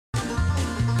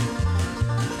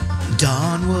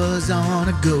Don was on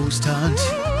a ghost hunt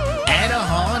at a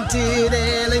haunted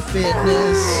LA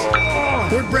Fitness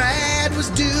where Brad was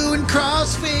doing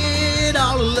CrossFit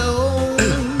all alone.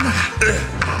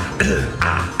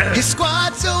 His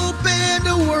squats opened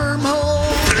a wormhole,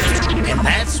 and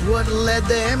that's what led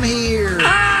them here.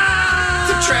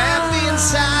 The trap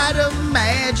inside a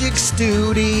magic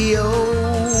studio.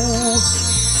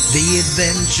 The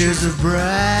Adventures of Bradley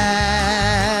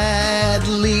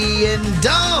and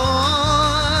Dawn.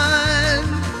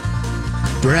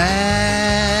 Bradley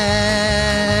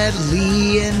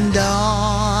and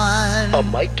Dawn. A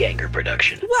Mike Ganger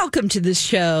production. Welcome to the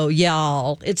show,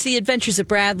 y'all. It's the Adventures of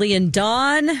Bradley and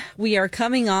Dawn. We are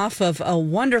coming off of a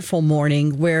wonderful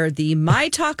morning where the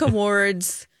myTalk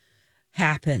Awards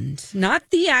happened. Not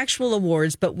the actual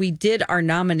awards, but we did our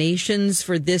nominations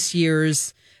for this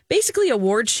year's basically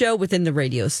award show within the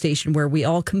radio station where we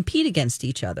all compete against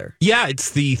each other. Yeah,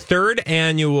 it's the third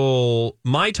annual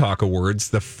myTalk Awards,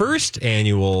 the first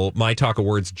annual myTalk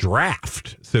Awards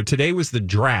draft. So today was the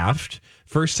draft.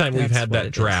 First time we've had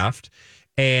that draft.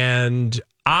 And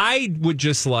I would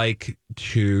just like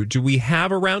to, do we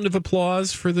have a round of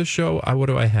applause for the show? What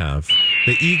do I have?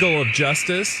 The Eagle of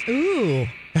Justice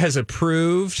has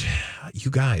approved.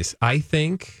 You guys, I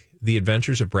think The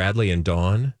Adventures of Bradley and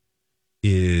Dawn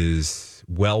is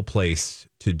well placed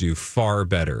to do far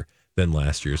better than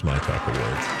last year's myTalk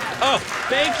Awards. Oh,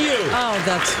 thank you. Oh,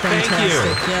 that's fantastic. Thank you.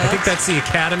 Yeah, I think that's the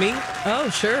Academy. Oh,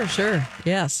 sure.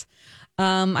 Yes.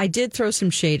 I did throw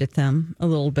some shade at them a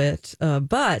little bit,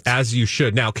 but... As you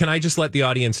should. Now, can I just let the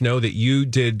audience know that you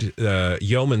did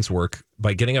yeoman's work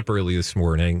by getting up early this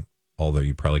morning, although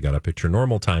you probably got up at your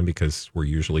normal time because we're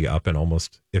usually up and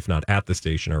almost, if not at the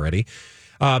station already.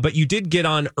 But you did get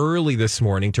on early this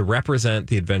morning to represent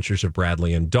the Adventures of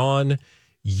Bradley and Dawn.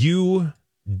 You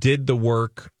did the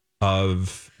work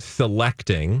of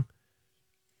selecting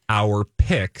our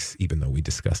picks, even though we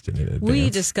discussed it in advance. We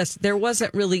discussed, there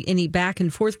wasn't really any back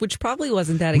and forth, which probably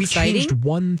wasn't that exciting. We changed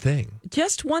one thing.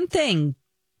 Just one thing.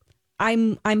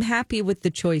 I'm happy with the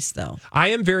choice, though. I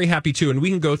am very happy, too. And we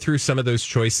can go through some of those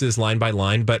choices line by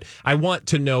line. But I want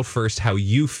to know first how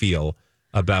you feel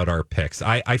about our picks.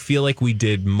 I feel like we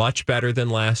did much better than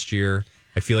last year.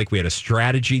 I feel like we had a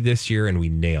strategy this year and we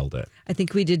nailed it. I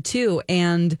think we did too.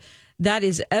 And that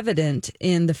is evident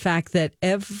in the fact that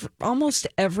almost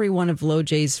every one of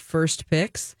LoJ's first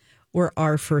picks were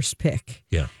our first pick.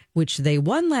 Yeah. Which they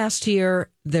won last year.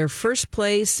 Their first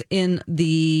place in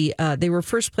the they were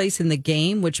first place in the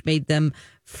game, which made them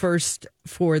first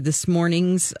for this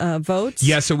morning's votes.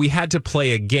 Yeah, so we had to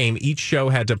play a game. Each show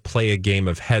had to play a game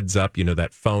of Heads Up. You know,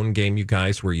 that phone game, you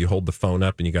guys, where you hold the phone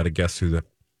up and you got to guess who the...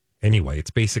 Anyway,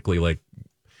 it's basically like,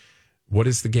 what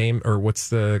is the game, or what's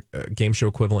the game show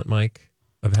equivalent, Mike,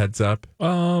 of Heads Up?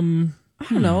 I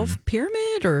don't know,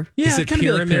 pyramid or... Yeah, is it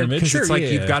pyramid? Because sure, it's like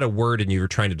you've got a word and you're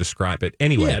trying to describe it.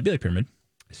 Anyway. Yeah, it'd be like pyramid.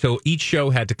 So each show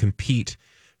had to compete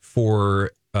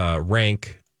for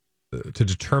rank to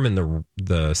determine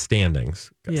the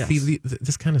standings. Yes. See,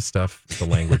 this kind of stuff, the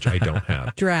language I don't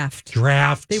have. Draft.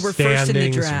 They were standings, first in the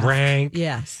draft. Rank.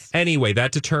 Yes. Anyway,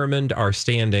 that determined our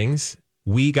standings.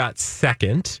 We got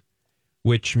second,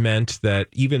 which meant that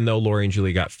even though Lori and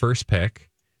Julie got first pick,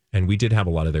 and we did have a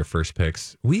lot of their first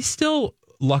picks, we still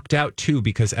lucked out too,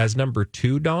 because as number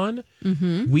 2, Dawn,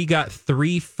 we got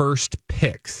 3 first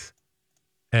picks.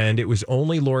 And it was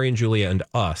only Lori and Julia and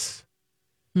us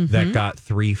that got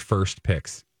 3 first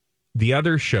picks. The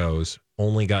other shows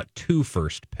only got 2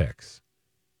 first picks.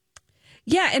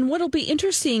 Yeah, and what'll be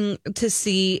interesting to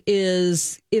see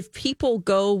is if people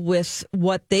go with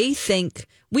what they think.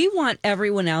 We want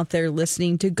everyone out there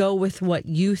listening to go with what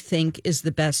you think is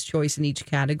the best choice in each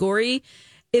category.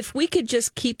 If we could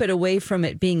just keep it away from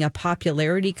it being a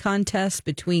popularity contest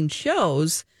between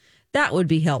shows, that would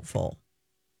be helpful.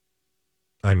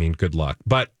 I mean, good luck.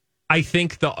 But I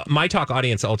think the myTalk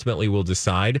audience ultimately will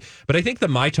decide. But I think the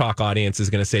myTalk audience is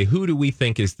going to say, who do we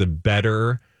think is the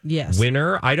better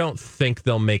winner? I don't think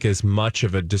they'll make as much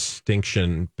of a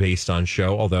distinction based on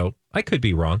show, although I could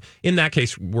be wrong. In that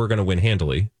case, we're going to win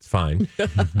handily. It's fine.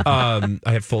 I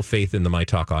have full faith in the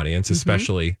myTalk audience,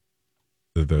 especially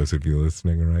those of you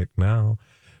listening right now,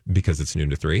 because it's noon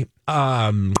to 3.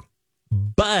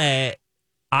 But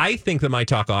I think the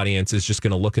myTalk audience is just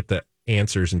going to look at the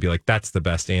answers and be like, that's the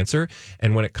best answer.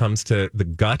 And when it comes to the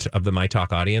gut of the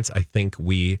myTalk audience, I think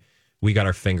we got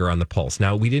our finger on the pulse.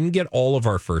 Now, we didn't get all of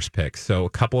our first picks, so a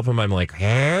couple of them I'm like,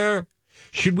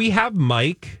 should we have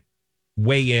Mike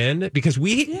weigh in? Because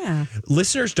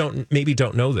listeners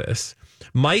don't know this.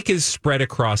 Mike is spread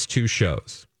across 2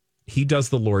 shows. He does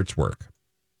the Lord's work.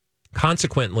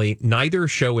 Consequently, neither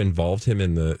show involved him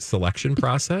in the selection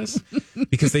process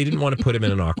because they didn't want to put him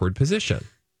in an awkward position.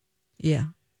 Yeah.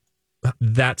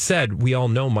 That said, we all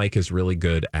know Mike is really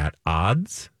good at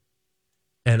odds.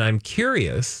 And I'm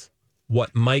curious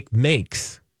what Mike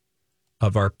makes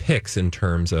of our picks in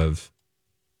terms of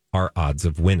our odds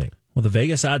of winning. Well, the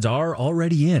Vegas odds are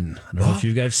already in. I don't know if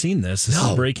you guys have seen this. This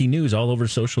is breaking news all over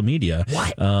social media.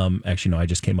 What? Actually, no, I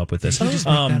just came up with this.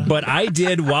 But I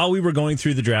did, while we were going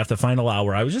through the draft, the final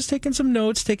hour, I was just taking some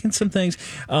notes, taking some things.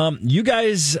 You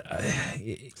guys...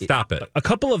 Stop it.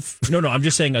 I'm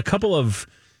just saying a couple of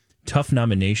tough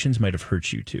nominations might have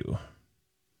hurt you too.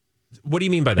 What do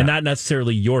you mean by that? And not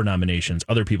necessarily your nominations,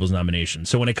 other people's nominations.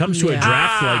 So when it comes to a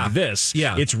draft like this,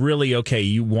 it's really okay.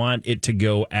 You want it to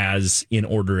go as in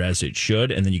order as it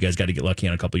should, and then you guys got to get lucky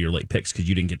on a couple of your late picks because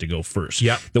you didn't get to go first.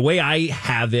 Yep. The way I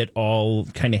have it all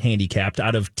kind of handicapped,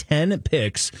 out of 10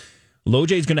 picks,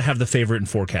 Loj is going to have the favorite in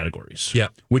 4 categories,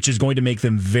 which is going to make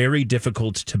them very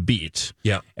difficult to beat.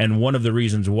 And one of the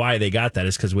reasons why they got that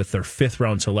is because with their 5th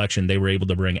round selection, they were able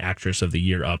to bring Actress of the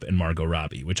Year up in Margot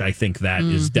Robbie, which I think that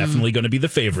is definitely going to be the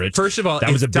favorite. First of all,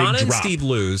 that was a big Donna drop. and Steve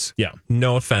lose,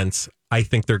 no offense, I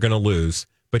think they're going to lose,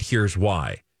 but here's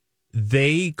why.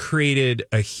 They created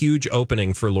a huge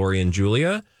opening for Lori and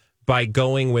Julia by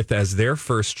going with as their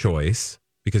first choice,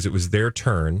 because it was their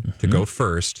turn to go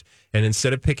first. And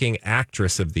instead of picking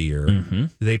Actress of the Year,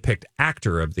 they picked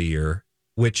Actor of the Year,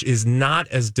 which is not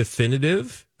as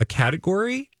definitive a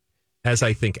category as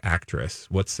I think Actress.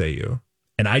 What say you?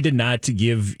 And I did not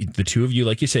give the two of you,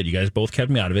 like you said, you guys both kept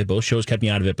me out of it. Both shows kept me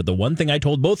out of it. But the one thing I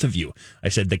told both of you, I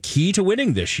said the key to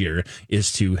winning this year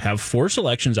is to have 4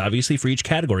 selections, obviously, for each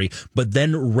category, but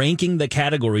then ranking the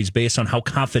categories based on how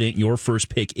confident your first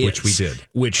pick is. Which we did.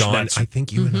 Which Dawn, I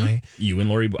think you and I. You and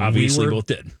Lori obviously both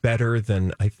did. Better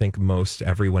than I think most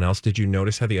everyone else. Did you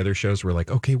notice how the other shows were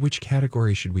like, okay, which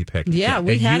category should we pick? Yeah,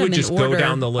 we had them in order. You would just go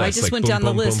down the list. I just like, went boom, down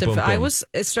the boom, list. boom, boom, I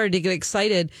boom. started to get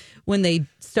excited when they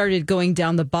started going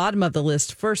down the bottom of the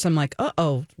list first. I'm like,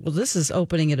 well, this is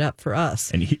opening it up for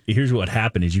us. And here's what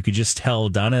happened is you could just tell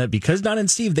Donna, because Donna and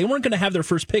Steve, they weren't going to have their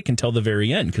first pick until the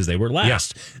very end because they were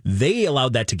last. They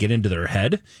allowed that to get into their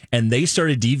head, and they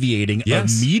started deviating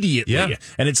immediately.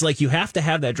 And it's like you have to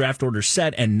have that draft order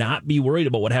set and not be worried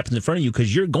about what happens in front of you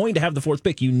because you're going to have the 4th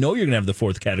pick. You know you're going to have the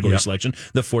 4th category selection,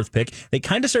 the 4th pick. They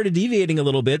kind of started deviating a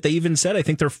little bit. They even said, I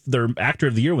think their Actor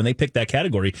of the Year, when they picked that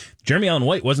category, Jeremy Allen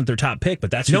White wasn't their top pick, but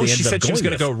that's who they ended up going with. She was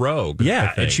going to go rogue.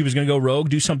 Yeah, and she was going to go rogue,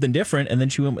 do something different, and then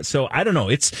she went. So I don't know.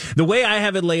 It's the way I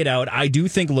have it laid out. I do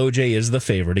think Loj is the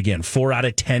favorite. Again, 4 out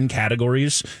of 10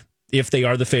 categories. If they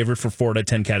are the favorite for 4 out of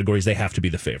 10 categories, they have to be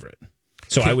the favorite.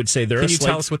 So I would say there. Can you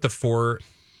tell us what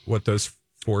those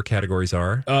 4 categories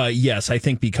are? Yes, I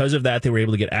think because of that, they were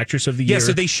able to get Actress of the Year. Yeah,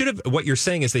 so they should have, what you're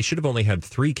saying is they should have only had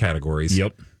 3 categories.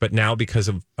 Yep. But now because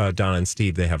of Donna and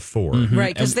Steve, they have 4.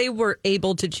 Right, because they were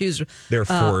able to choose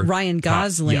Ryan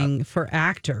Gosling for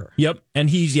Actor. Yep, and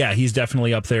he's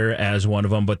definitely up there as one of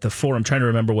them. But the 4, I'm trying to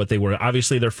remember what they were.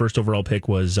 Obviously, their first overall pick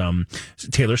was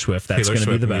Taylor Swift. That's going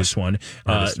to be the best one.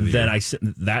 Then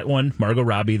that one, Margot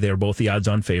Robbie, they're both the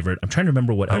odds-on favorite. I'm trying to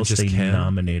remember what else they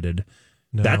nominated.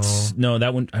 No.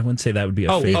 That one. I wouldn't say that would be a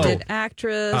favorite. They did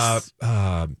Actress.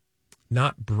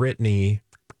 Not Britney.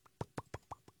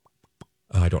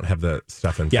 I don't have the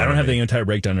stuff in front of me. Yeah, I don't have the entire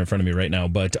breakdown in front of me right now,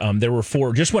 but there were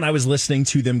 4 just when I was listening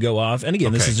to them go off. And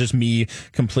again, this is just me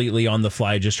completely on the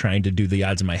fly, just trying to do the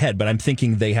odds in my head. But I'm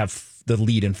thinking they have the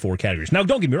lead in 4 categories. Now,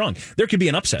 don't get me wrong. There could be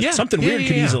an upset. Something weird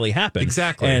could easily happen.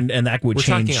 Exactly. And that would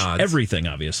change everything,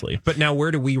 obviously. But now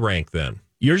where do we rank then?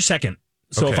 You're second.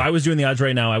 So if I was doing the odds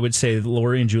right now, I would say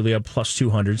Lori and Julia plus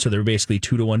 200. So they're basically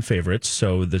 2-1 favorites.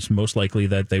 So that's most likely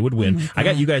that they would win. I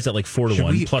got you guys at like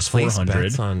 4-1 plus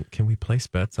 400. Can we place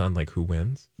bets on like who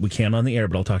wins? We can on the air,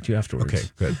 but I'll talk to you afterwards. Okay,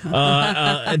 good.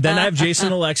 And then I have Jason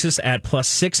and Alexis at plus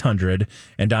 600,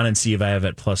 and Don and Steve I have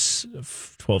at plus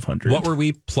 1,200. What were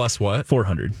we plus what?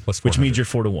 400. Plus 400. Which means you're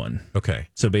 4-1. Okay.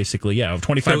 So basically,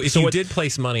 25. So if you did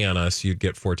place money on us, you'd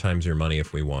get 4 times your money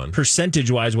if we won.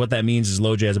 Percentage-wise, what that means is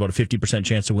Loj has about a 50%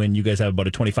 chance to win. You guys have about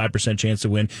a 25% chance to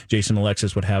win. Jason and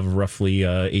Alexis would have roughly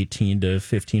 18 to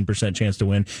 15% chance to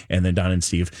win. And then Don and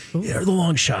Steve, they're the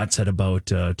long shots at about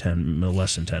 10,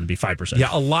 less than 10, be 5%. Yeah,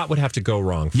 a lot would have to go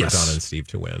wrong for Don and Steve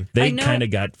to win. They kind of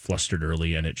got flustered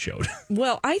early, and it showed.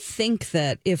 Well, I think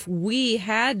that if we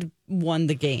had won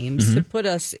the games to put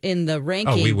us in the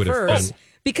ranking we would first,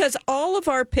 because all of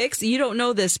our picks, you don't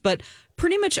know this, but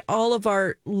pretty much all of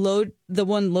our the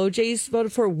one Loj's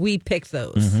voted for, we picked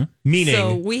those. Meaning,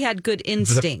 so we had good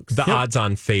instincts. The odds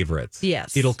on favorites.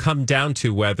 Yes. It'll come down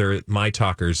to whether my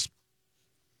talkers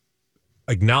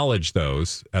acknowledge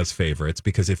those as favorites,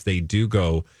 because if they do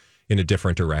go in a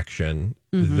different direction,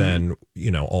 then,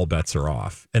 all bets are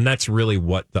off. And that's really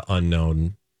what the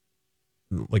unknown,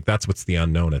 that's what's the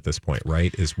unknown at this point,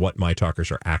 right? Is what my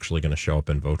talkers are actually going to show up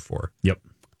and vote for. Yep.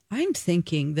 I'm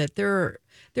thinking that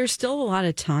there's still a lot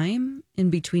of time in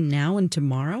between now and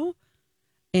tomorrow,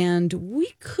 and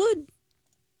we could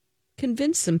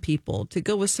convince some people to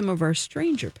go with some of our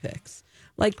stranger picks.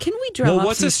 Like, can we draw up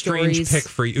what's some a strange stories? pick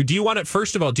for you? Do you want it,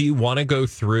 first of all, do you want to go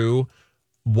through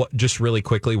what, just really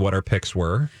quickly, what our picks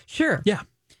were? Sure. Yeah.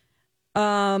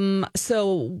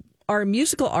 So our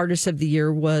musical artist of the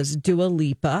year was Dua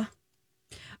Lipa.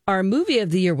 Our movie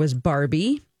of the year was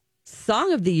Barbie.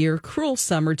 Song of the year, Cruel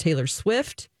Summer, Taylor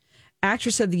Swift.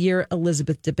 Actress of the year,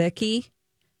 Elizabeth Debicki,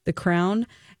 The Crown.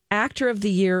 Actor of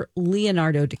the year,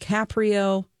 Leonardo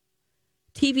DiCaprio.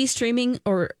 TV streaming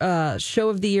or show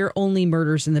of the year, Only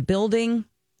Murders in the Building.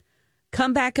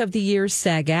 Comeback of the year,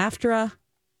 SAG-AFTRA.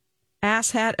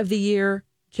 Asshat of the year,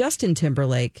 Justin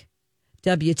Timberlake.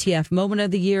 WTF moment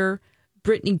of the year,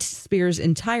 Britney Spears'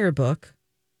 entire book.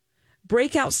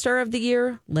 Breakout star of the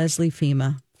year, Leslie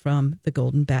Fima from The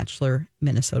Golden Bachelor,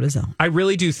 Minnesota Zone. I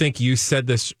really do think you said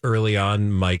this early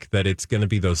on, Mike, that it's going to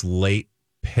be those late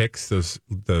picks,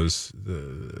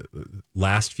 the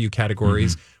last few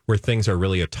categories where things are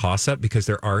really a toss-up, because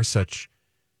there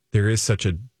is such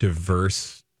a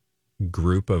diverse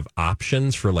group of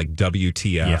options for like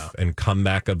WTF and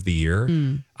comeback of the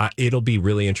year. It'll be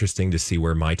really interesting to see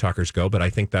where my talkers go, but I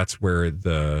think that's where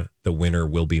the winner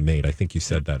will be made. I think you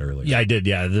said that earlier. Yeah, I did.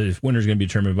 Yeah, the winner's going to be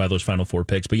determined by those final four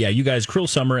picks. But yeah, you guys, Cruel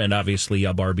Summer and obviously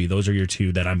Barbie, those are your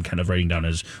two that I'm kind of writing down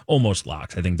as almost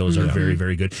locks. I think those are very,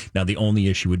 very good. Now, the only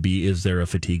issue would be, is there a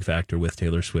fatigue factor with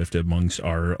Taylor Swift amongst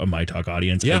our My Talk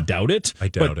audience? Yeah. I doubt it.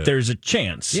 But there's a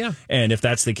chance. Yeah. And if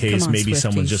that's the case, maybe Swifties.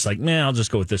 someone's just like, I'll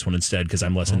just go with this one instead because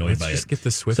I'm less annoyed by it. Just get the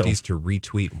Swifties to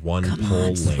retweet one poll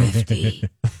link. Swiftie.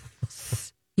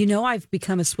 I've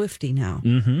become a Swiftie now.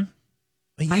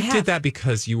 You did that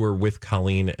because you were with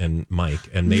Colleen and Mike,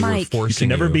 and they were forcing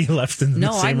you. Can never be left in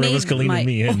the same room as Colleen and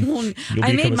me.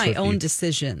 I made my own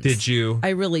decisions. Did you? I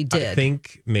really did. I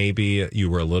think maybe you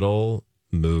were a little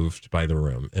moved by the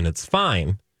room, and it's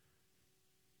fine.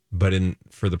 But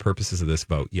for the purposes of this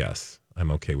vote, yes,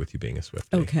 I'm okay with you being a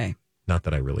Swiftie. Okay. Not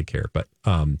that I really care, but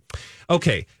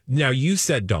okay. Now, you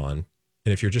said, Dawn,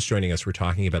 and if you're just joining us, we're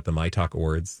talking about the My Talk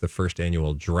Awards, the first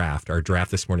annual draft. Our draft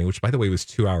this morning, which, by the way, was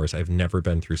 2 hours. I've never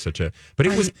been through such a... But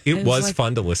it was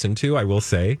fun to listen to, I will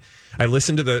say. I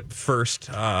listened to the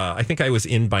first... I think I was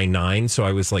in by 9, so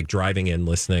I was like driving in,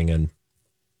 listening and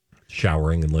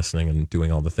showering and listening and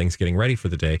doing all the things, getting ready for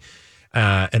the day.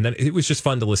 And then it was just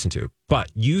fun to listen to.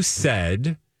 But you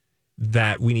said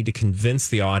that we need to convince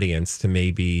the audience to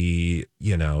maybe,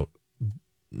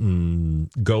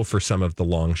 go for some of the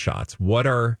long shots. What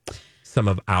are some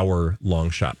of our long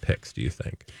shot picks, do you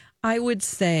think? I would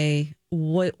say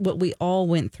what we all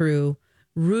went through,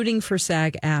 rooting for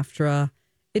SAG-AFTRA,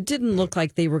 it didn't look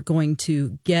like they were going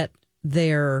to get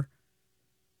their...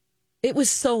 It was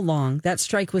so long. That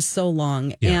strike was so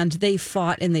long. Yeah. And they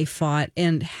fought and they fought.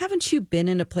 And haven't you been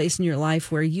in a place in your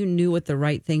life where you knew what the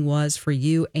right thing was for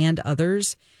you and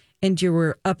others, and you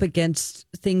were up against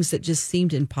things that just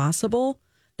seemed impossible?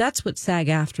 That's what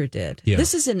SAG-AFTRA did. Yeah.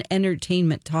 This is an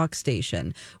entertainment talk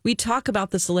station. We talk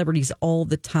about the celebrities all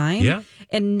the time. Yeah.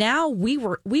 And now we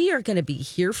are going to be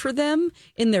here for them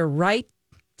in their right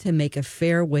to make a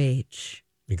fair wage.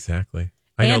 Exactly.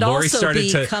 I know Lori started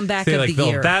to comeback say, of like, the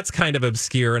year. That's kind of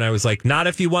obscure. And I was like, not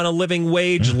if you want a living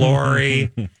wage,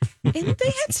 Lori. And they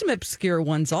had some obscure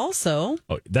ones also.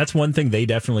 Oh, that's one thing they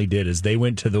definitely did, is they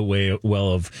went to the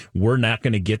of, we're not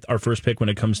going to get our first pick when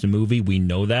it comes to movie. We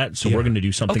know that. So we're going to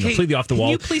do something completely off the wall.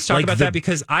 Can you please talk about that?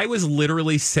 Because I was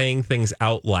literally saying things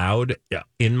out loud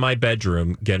in my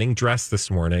bedroom, getting dressed this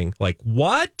morning. Like,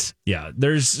 what? Yeah.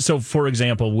 So for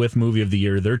example, with movie of the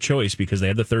year, their choice, because they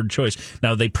had the third choice.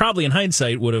 Now, they probably in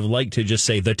hindsight would have liked to just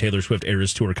say the Taylor Swift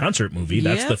Eras Tour concert movie.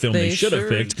 That's the film they should have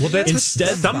picked. Well,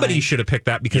 instead, somebody should have picked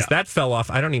that, because that fell off.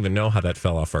 I don't even know how that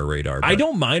fell off our radar. But. I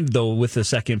don't mind, though, with the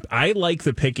second. I like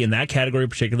the pick in that category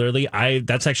particularly.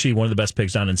 That's actually one of the best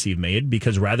picks Don and Steve made,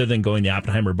 because rather than going the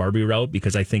Oppenheimer Barbie route,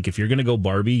 because I think if you're going to go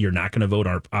Barbie, you're not going to vote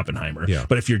Oppenheimer. Yeah.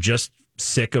 But if you're just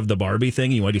sick of the Barbie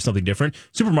thing, you want to do something different.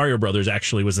 Super Mario Brothers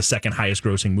actually was the second highest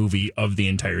grossing movie of the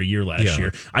entire year last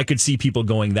year. I could see people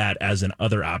going that as an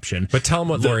other option. But tell them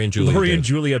what Lori and Julia did. And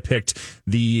Julia picked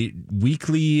the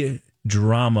weekly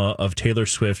drama of Taylor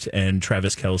Swift and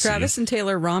Travis Kelce. Travis and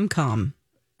Taylor rom-com.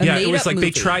 Yeah, it was like movie.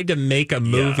 They tried to make a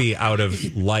movie out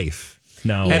of life.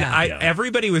 No. And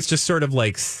everybody was just sort of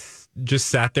like just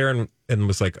sat there and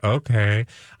was like, okay.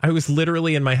 I was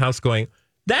literally in my house going,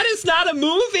 that is not a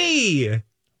movie.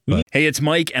 Hey, it's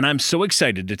Mike, and I'm so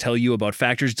excited to tell you about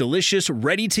Factor's delicious,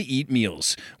 ready-to-eat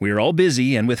meals. We are all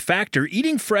busy, and with Factor,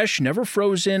 eating fresh, never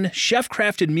frozen,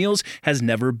 chef-crafted meals has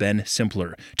never been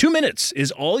simpler. 2 minutes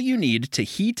is all you need to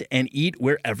heat and eat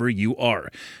wherever you are.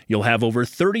 You'll have over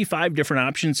 35 different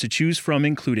options to choose from,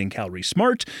 including Calorie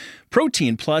Smart,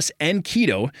 Protein Plus, and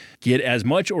Keto. Get as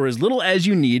much or as little as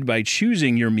you need by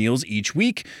choosing your meals each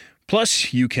week.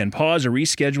 Plus, you can pause or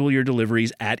reschedule your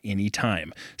deliveries at any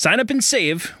time. Sign up and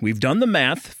save. We've done the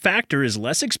math. Factor is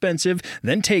less expensive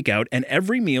than takeout, and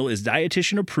every meal is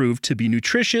dietitian approved to be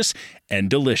nutritious and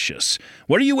delicious.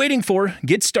 What are you waiting for?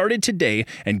 Get started today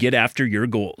and get after your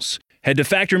goals. Head to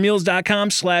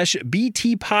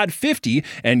factormeals.com/BTPod50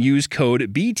 and use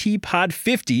code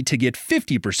BTPod50 to get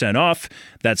 50% off.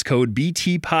 That's code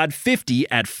BTPod50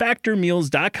 at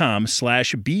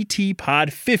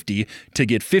factormeals.com/BTPod50 to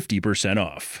get 50%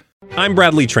 off. I'm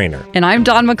Bradley Trainer. And I'm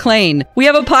Don McClain. We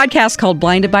have a podcast called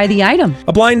Blinded by the Item.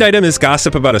 A blind item is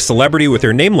gossip about a celebrity with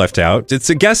their name left out.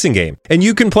 It's a guessing game, and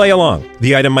you can play along.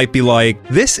 The item might be like,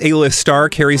 this A-list star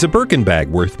carries a Birkin bag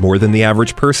worth more than the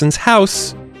average person's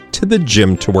house to the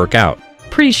gym to work out.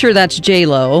 Pretty sure that's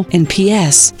J-Lo. And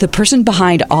P.S. the person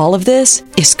behind all of this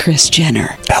is Kris Jenner,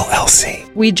 LLC.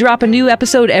 We drop a new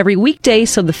episode every weekday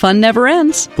so the fun never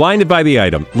ends. Blinded by the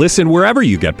Item. Listen wherever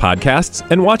you get podcasts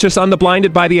and watch us on the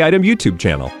Blinded by the Item YouTube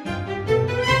channel.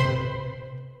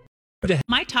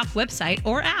 myTalk website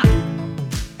or app.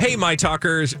 Hey, my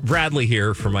talkers, Bradley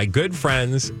here for my good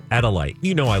friends at Alight.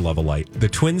 You know I love Alight, the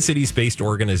Twin Cities-based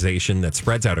organization that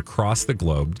spreads out across the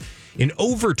globe in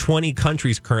over 20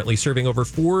 countries currently, serving over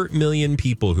 4 million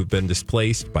people who've been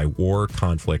displaced by war,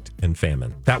 conflict, and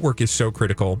famine. That work is so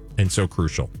critical and so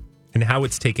crucial. And how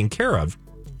it's taken care of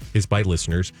is by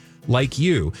listeners like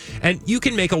you. And you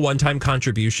can make a one-time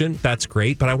contribution. That's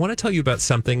great. But I want to tell you about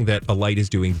something that Alight is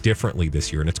doing differently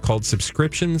this year, and it's called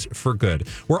Subscriptions for Good.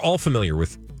 We're all familiar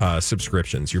with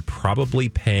subscriptions. You're probably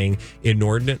paying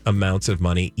inordinate amounts of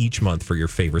money each month for your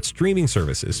favorite streaming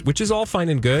services, which is all fine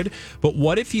and good. But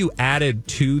what if you added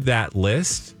to that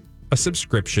list a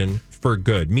subscription for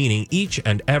good, meaning each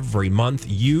and every month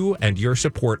you and your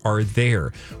support are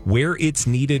there where it's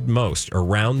needed most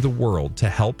around the world to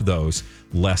help those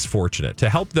less fortunate, to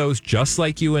help those just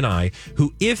like you and I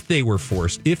who, if we were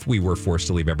forced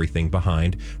to leave everything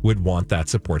behind, would want that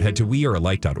support. Head to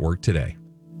wearealight.org today.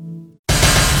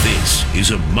 This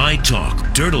is a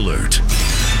myTalk Dirt Alert.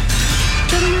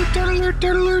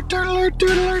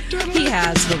 He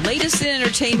has the latest in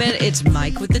entertainment. It's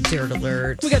Mike with the Dirt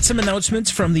Alert. We got some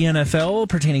announcements from the NFL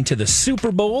pertaining to the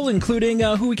Super Bowl, including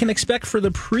who we can expect for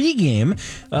the pregame.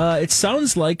 It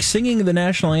sounds like singing the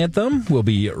national anthem will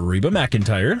be Reba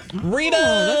McEntire. Rita!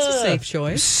 Oh, that's a safe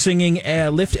choice. Singing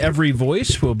Lift Every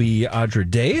Voice will be Audra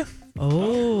Day.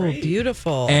 Oh,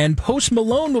 beautiful. And Post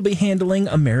Malone will be handling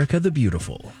America the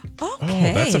Beautiful. Okay.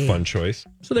 Oh, that's a fun choice.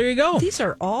 So there you go. These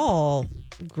are all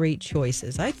great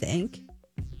choices, I think.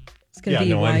 It's going to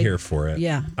be I'm here for it.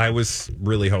 Yeah. I was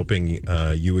really hoping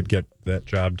you would get that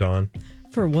job, Dawn.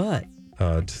 For what?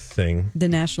 To sing the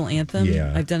national anthem.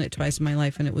 Yeah, I've done it twice in my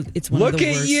life, and it's one of the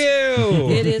worst. Look at you!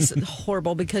 It is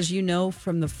horrible because you know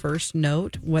from the first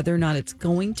note whether or not it's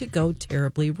going to go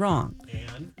terribly wrong.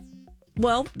 And?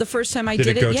 Well, the first time I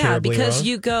did it, yeah, because wrong?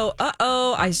 You go,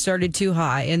 I started too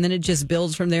high, and then it just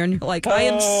builds from there, and you're like, I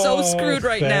am so screwed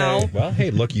right now. Well, hey,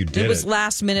 look, you did it. It was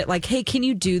last minute, like, hey, can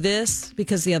you do this?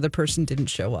 Because the other person didn't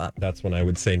show up. That's when I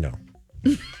would say no.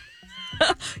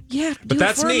 Yeah, but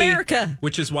that's for me, America.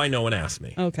 Which is why no one asked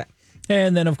me. Okay.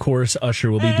 And then, of course, Usher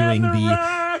will be doing the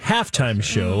halftime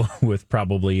show with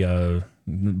probably a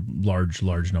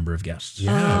large number of guests.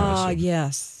 Yeah.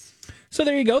 Yes. So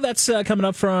there you go. That's coming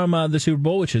up from the Super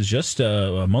Bowl, which is just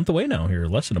a month away now here,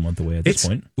 less than a month away at this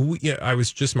point. Yeah, I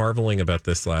was just marveling about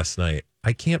this last night.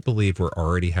 I can't believe we're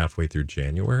already halfway through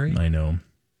January. I know.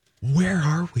 Where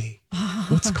are we?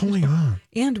 What's going on?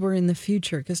 And we're in the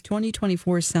future because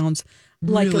 2024 sounds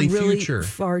like really a really future.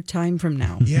 Far time from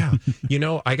now. Yeah.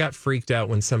 I got freaked out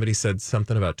when somebody said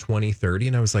something about 2030,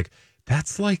 and I was like,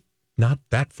 that's like not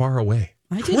that far away.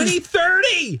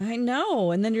 2030! I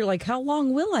know. And then you're like, how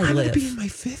long will I I'm live? going to be in my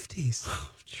 50s.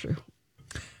 True.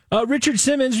 Richard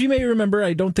Simmons, you may remember,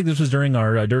 I don't think this was during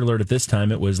our Dirt Alert at this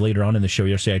time. It was later on in the show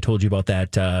yesterday. I told you about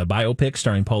that biopic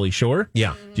starring Pauly Shore.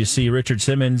 Yeah. Did you see Richard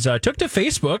Simmons took to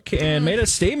Facebook and made a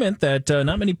statement that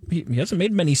he hasn't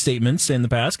made many statements in the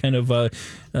past, kind of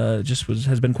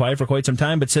has been quiet for quite some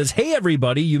time, but says, "Hey,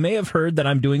 everybody, you may have heard that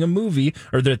I'm doing a movie,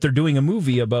 or that they're doing a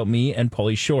movie about me and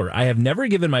Pauly Shore. I have never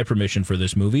given my permission for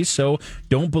this movie, so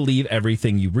don't believe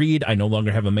everything you read. I no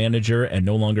longer have a manager and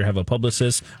no longer have a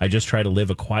publicist. I just try to live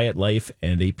a quiet life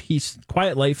and be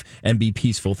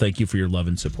peaceful. Thank you for your love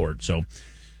and support." So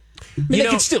they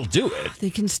can still do it. They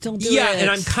can still do it. Yeah, and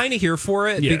I'm kind of here for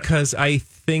it because I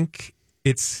think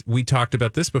we talked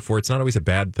about this before. It's not always a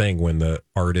bad thing when the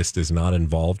artist is not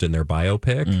involved in their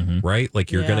biopic, right?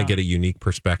 Like you're going to get a unique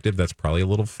perspective that's probably a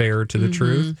little fair to the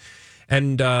truth.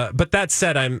 And but that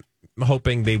said, I'm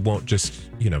hoping they won't just,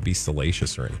 be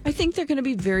salacious or anything. I think they're going to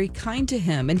be very kind to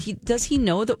him. And does he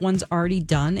know that one's already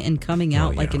done and coming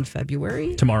out in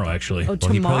February? Tomorrow, actually. Oh,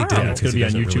 tomorrow? It's going to be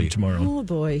on YouTube tomorrow. Oh,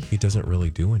 boy. He doesn't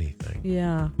really do anything.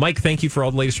 Yeah. Mike, thank you for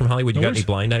all the latest from Hollywood. You got any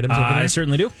blind items over there? I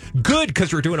certainly do. Good,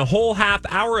 because we're doing a whole half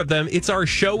hour of them. It's our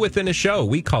show within a show.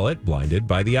 We call it Blinded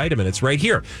by the Item, and it's right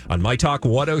here on myTalk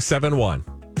 1071.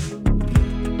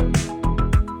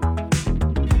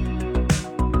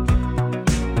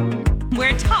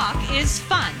 Where talk is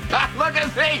fun. Look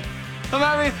at me! I'm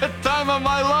having the time of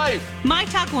my life.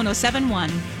 myTalk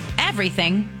 1071.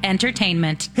 Everything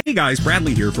entertainment. Hey guys,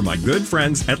 Bradley here from my good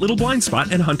friends at Little Blind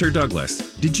Spot and Hunter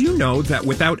Douglas. Did you know that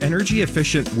without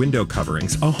energy-efficient window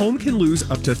coverings, a home can lose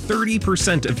up to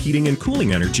 30% of heating and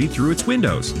cooling energy through its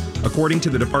windows? According to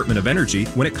the Department of Energy,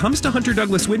 when it comes to Hunter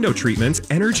Douglas window treatments,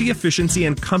 energy efficiency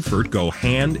and comfort go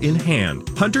hand in hand.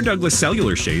 Hunter Douglas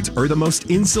cellular shades are the most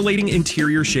insulating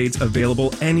interior shades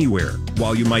available anywhere.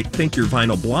 While you might think your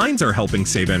vinyl blinds are helping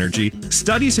save energy,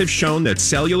 studies have shown that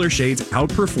cellular shades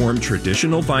outperform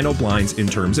traditional vinyl blinds in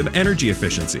terms of energy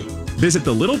efficiency. Visit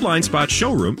the Little Blind Spot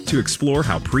showroom to explore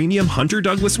how premium Hunter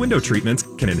Douglas window treatments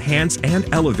can enhance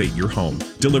and elevate your home,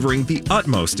 delivering the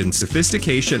utmost in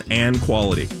sophistication and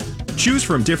quality. Choose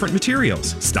from different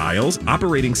materials, styles,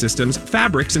 operating systems,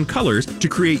 fabrics, and colors to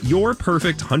create your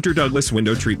perfect Hunter Douglas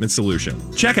window treatment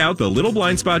solution. Check out the Little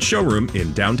Blind Spot showroom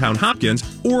in downtown Hopkins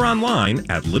or online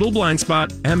at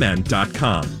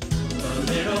littleblindspotmn.com. A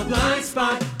Little Blind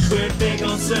Spot, we're big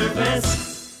on service.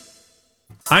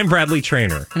 I'm Bradley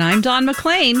Trainer. And I'm Don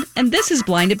McClain, and this is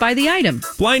Blinded by the Item.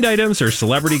 Blind items are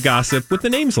celebrity gossip with the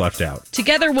names left out.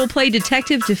 Together, we'll play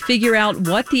detective to figure out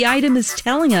what the item is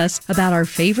telling us about our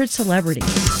favorite celebrity.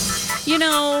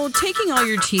 Taking all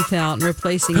your teeth out and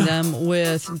replacing them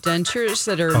with dentures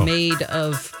that are made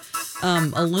of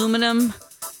aluminum,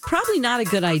 probably not a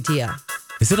good idea.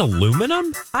 Is it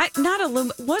aluminum? Not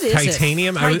aluminum. What is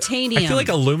Titanium? it? Titanium. I feel like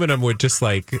aluminum would just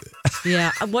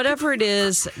Yeah, whatever it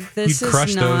is, this you'd crush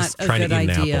is not those a good trying to eat an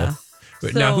idea. apple.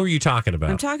 But now, who are you talking about?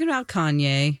 I'm talking about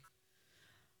Kanye.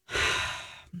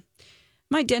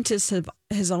 My dentist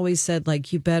has always said,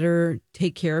 you better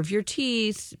take care of your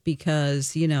teeth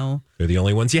because, they're the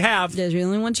only ones you have. They're the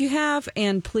only ones you have.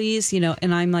 And please,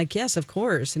 and I'm like, yes, of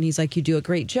course. And he's like, you do a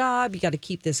great job. You got to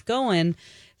keep this going.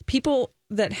 People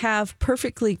that have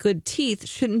perfectly good teeth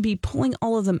shouldn't be pulling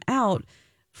all of them out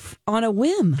on a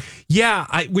whim. Yeah,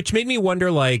 which made me wonder,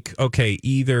 okay,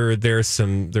 either there's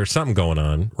something going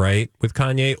on, right, with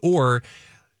Kanye, or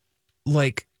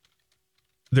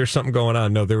there's something going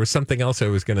on. No, there was something else I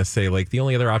was going to say. The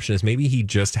only other option is maybe he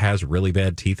just has really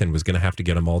bad teeth and was going to have to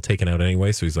get them all taken out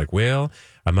anyway. So he's like, well,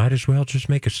 I might as well just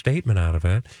make a statement out of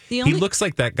it. He looks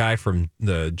like that guy from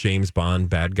the James Bond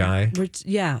bad guy.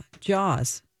 Yeah,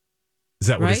 Jaws. Is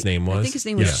that what his name was? I think his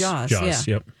name was Jaws. Jaws,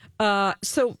 yeah. Yep.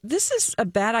 So this is a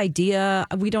bad idea.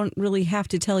 We don't really have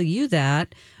to tell you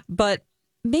that, but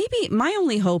maybe my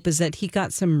only hope is that he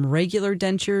got some regular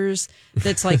dentures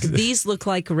that's these look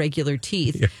like regular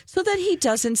teeth so that he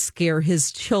doesn't scare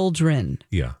his children.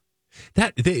 Yeah.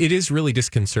 It is really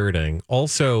disconcerting.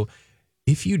 Also,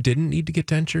 if you didn't need to get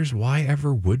dentures, why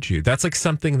ever would you? That's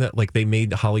something that they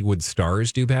made Hollywood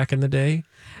stars do back in the day,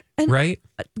 right?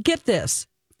 Get this.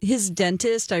 His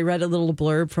dentist, I read a little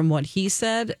blurb from what he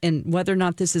said, and whether or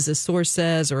not this is a source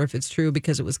says or if it's true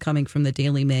because it was coming from the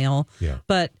Daily Mail. Yeah.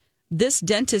 But this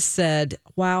dentist said,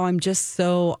 wow, I'm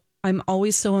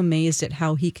always so amazed at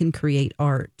how he can create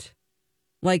art.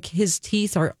 His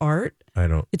teeth are art.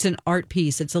 It's an art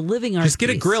piece. It's a living art piece. Just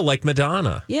get a grill like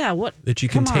Madonna. Yeah. That you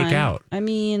can take out. I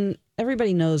mean,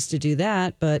 everybody knows to do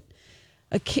that, but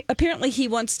apparently he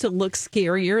wants to look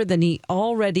scarier than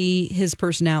his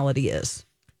personality is.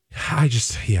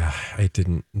 It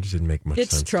didn't make much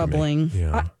sense. It's troubling. To me.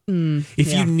 Yeah.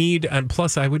 If you need, and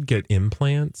plus I would get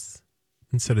implants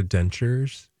instead of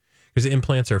dentures. Because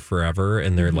implants are forever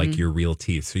and they're like your real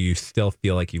teeth. So you still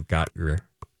feel like you've got your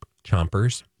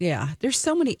chompers. Yeah. There's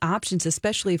so many options,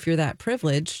 especially if you're that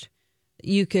privileged.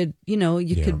 You could,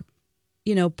 could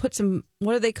put some,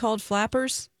 what are they called?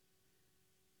 Flappers?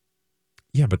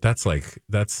 Yeah, but that's like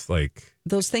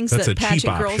those things that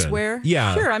pageant girls wear.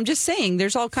 Yeah, sure. I'm just saying,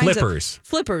 there's all kinds of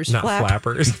flippers, not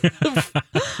flappers.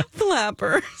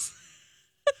 Flappers.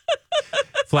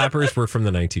 Flappers were from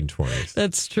the 1920s.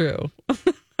 That's true.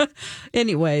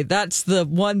 Anyway, that's the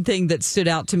one thing that stood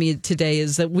out to me today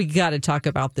is that we got to talk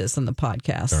about this on the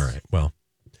podcast. All right. Well,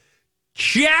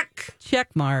 check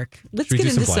mark. Let's get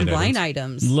into some blind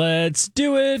items. Let's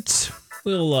do it.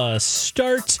 We'll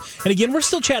start. And again, we're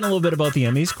still chatting a little bit about the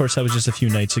Emmys. Of course, that was just a few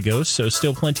nights ago. So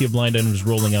still plenty of blind items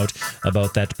rolling out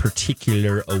about that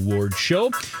particular award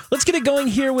show. Let's get it going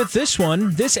here with this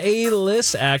one. This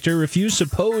A-list actor refused to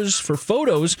pose for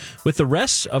photos with the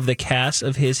rest of the cast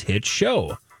of his hit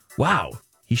show. Wow,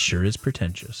 he sure is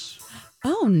pretentious.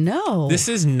 Oh, no. This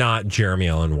is not Jeremy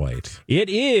Allen White. It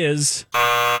is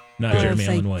not Jeremy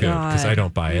Allen White. Because I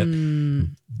don't buy it.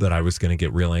 But I was going to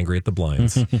get real angry at the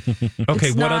blinds. Okay,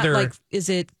 it's what other... is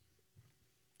it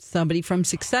somebody from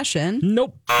Succession?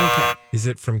 Nope. Okay. Is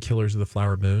it from Killers of the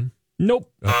Flower Moon?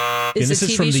 Nope. Is this it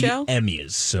a is from TV show? the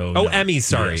Emmys. So no. Emmys,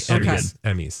 sorry. Yes,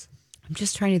 Emmys. I'm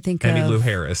just trying to think Emmylou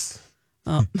Harris.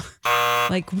 Oh,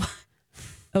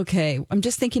 okay. I'm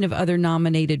just thinking of other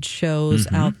nominated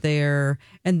shows out there.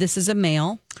 And this is a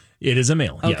male. It is a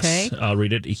male, okay. Yes. I'll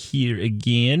read it here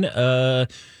again.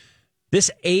 This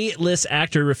A-list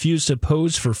actor refused to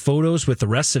pose for photos with the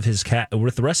rest of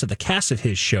the cast of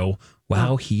his show.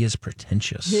 Wow, he is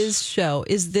pretentious. His show.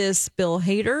 Is this Bill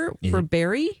Hader for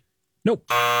Barry? Nope.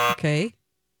 Okay.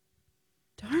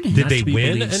 Darn it. Did they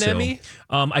win an Emmy?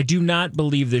 I do not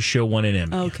believe this show won an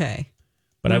Emmy. Okay.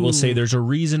 But I will say there's a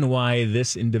reason why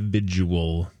this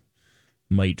individual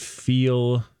might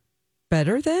feel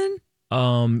better than?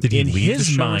 Did he in leave his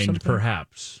the show or mind, something?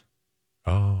 Perhaps.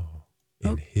 Oh.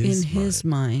 In his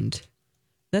mind.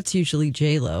 That's usually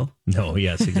J-Lo. No,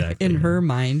 yes, exactly. In her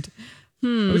mind.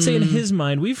 I would say in his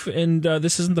mind,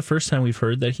 this isn't the first time we've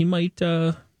heard that he might...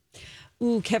 Kevin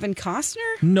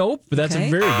Costner? Nope, but that's a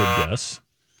very good guess.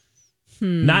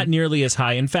 Not nearly as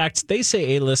high. In fact, they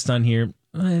say A-list on here,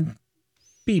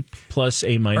 B plus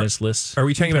A minus list. Are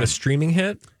we talking about a streaming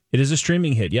hit? It is a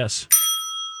streaming hit, yes.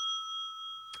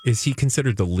 Is he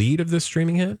considered the lead of this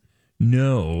streaming hit?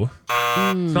 No.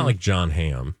 It's not like John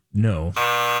Hamm. No.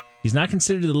 He's not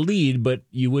considered the lead, but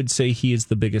you would say he is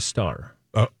the biggest star.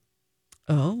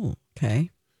 Oh, okay.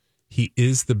 He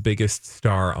is the biggest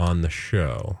star on the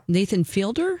show. Nathan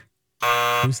Fielder?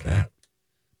 Who's that?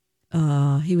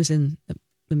 He was in,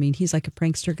 he's like a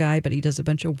prankster guy, but he does a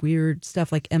bunch of weird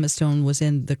stuff. Like Emma Stone was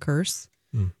in The Curse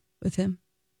with him.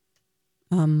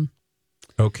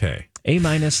 Okay. A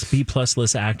minus, B plus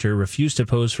list actor refused to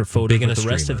pose for photos with the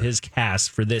rest of his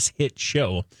cast for this hit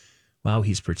show. Wow,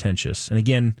 he's pretentious. And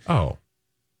again... Oh.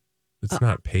 It's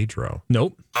not Pedro.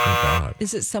 Nope. Oh, God.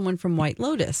 Is it someone from White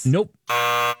Lotus? Nope.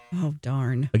 Oh,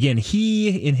 darn. Again, he,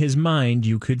 in his mind,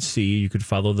 you could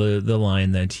follow the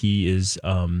line that he is,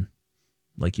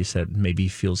 like you said, maybe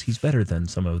feels he's better than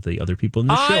some of the other people in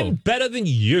the show. I'm better than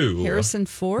you. Harrison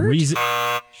Ford?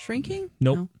 Shrinking?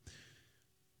 Nope. No.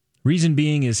 Reason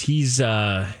being is he's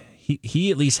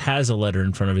he at least has a letter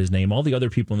in front of his name. All the other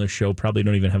people in the show probably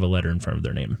don't even have a letter in front of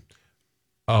their name.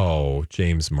 Oh,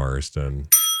 James Marsden.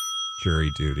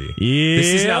 Jury Duty. Yep. This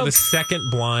is now the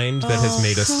second blind that has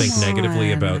made us think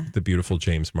negatively about the beautiful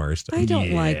James Marsden. I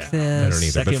don't like this. I don't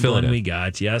either. Second but fill blind it we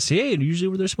got. Yes. Hey, usually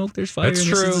where there's smoke, there's fire. That's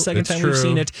true. This is the second time we've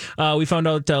seen it. We found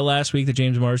out last week that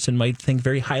James Marsden might think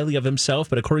very highly of himself,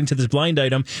 but according to this blind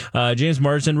item, James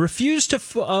Marsden refused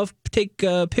to take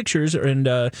pictures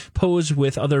and pose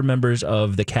with other members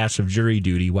of the cast of Jury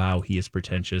Duty. Wow, he is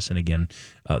pretentious. And again,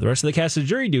 the rest of the cast of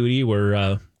Jury Duty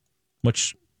were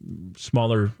much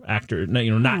smaller actor,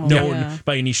 not known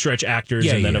by any stretch actors,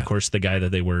 and then of course the guy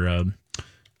that they were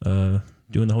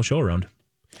doing the whole show around.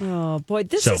 Oh boy,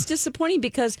 this is disappointing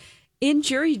because in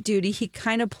Jury Duty he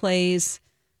kind of plays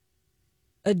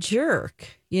a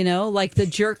jerk, like the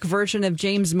jerk version of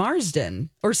James Marsden,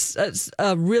 or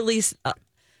a really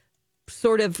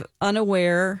sort of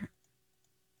unaware,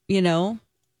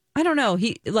 I don't know.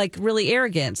 He really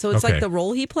arrogant. So it's like the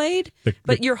role he played,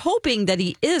 but you're hoping that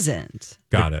he isn't.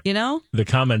 Got it. The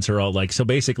comments are all like, so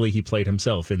basically he played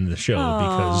himself in the show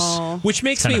because, which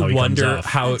makes me wonder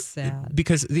how,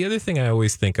 because the other thing I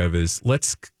always think of is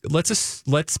let's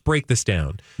break this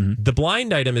down. Mm-hmm. The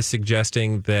blind item is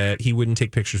suggesting that he wouldn't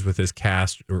take pictures with his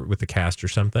cast or with the cast or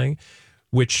something.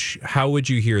 How would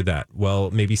you hear that?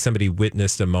 Well, maybe somebody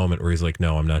witnessed a moment where he's like,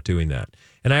 no, I'm not doing that.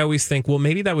 And I always think, well,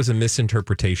 maybe that was a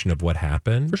misinterpretation of what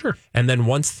happened. For sure. And then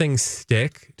once things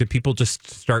stick, do people just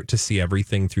start to see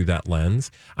everything through that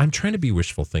lens? I'm trying to be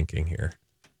wishful thinking here.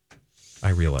 I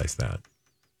realize that.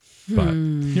 But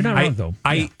you're not wrong, though.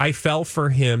 I fell for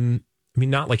him. I mean,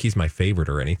 not like he's my favorite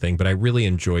or anything, but I really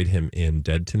enjoyed him in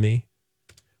Dead to Me,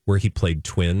 where he played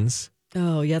twins.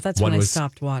 Oh, yeah, that's when I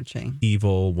stopped watching.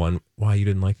 Evil one. Why, you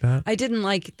didn't like that? I didn't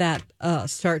like that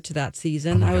start to that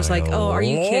season. I was God, like, are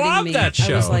you kidding me? That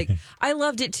show. I was like, I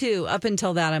loved it too. Up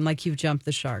until that, I'm like, you've jumped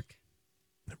the shark.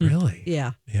 Really?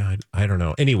 Yeah. Yeah, I don't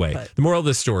know. Anyway, the moral of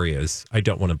the story is I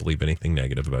don't want to believe anything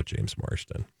negative about James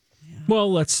Marsden.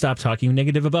 Well, let's stop talking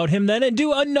negative about him then and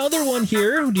do another one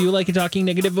here. Do you like talking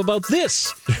negative about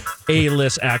this?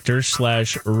 A-list actor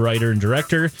 / writer and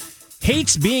director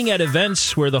hates being at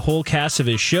events where the whole cast of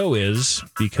his show is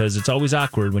because it's always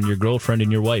awkward when your girlfriend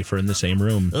and your wife are in the same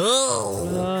room.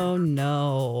 Oh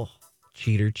no.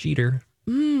 Cheater.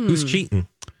 Who's cheating?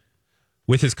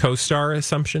 With his co-star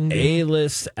assumption?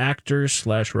 A-list actor /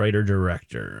 writer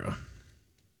director.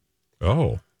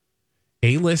 Oh.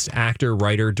 A-list actor,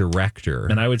 writer, director.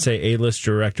 And I would say A-list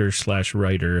director /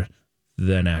 writer,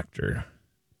 then actor.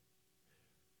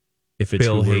 If it's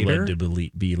Bill who we're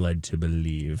Hader? be led to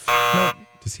believe. No.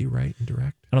 Does he write and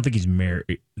direct? I don't think he's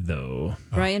married, though.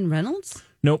 Ryan Reynolds?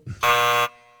 Nope.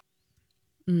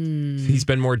 He's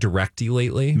been more directy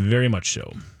lately? Very much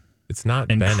so. It's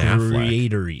not And Ben Affleck.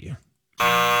 creatory.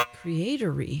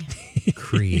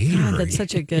 Creatory. God, that's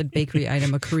such a good bakery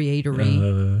item, a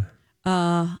creatory.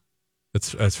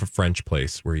 That's a French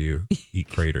place where you eat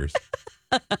craters.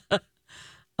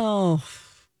 Oh,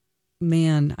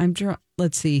 man.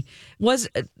 Let's see.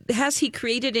 Has he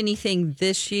created anything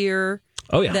this year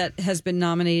that has been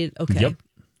nominated? Okay. Yep.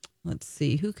 Let's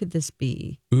see. Who could this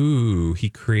be? Ooh, he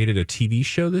created a TV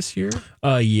show this year?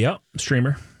 Yep.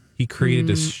 Streamer. He created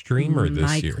a streamer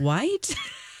this year. Mike White?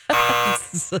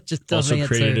 Such a dumb Also answer.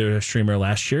 created a streamer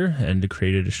last year and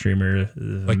created a streamer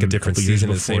Like a different season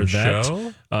of the same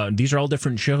show? These are all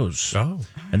different shows. Oh.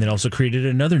 And then also created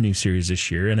another new series this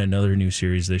year and another new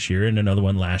series this year and another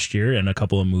one last year and a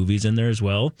couple of movies in there as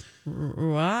well.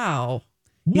 Wow.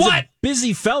 He's a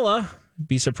busy fella.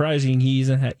 Be surprising he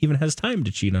even has time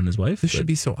to cheat on his wife. This should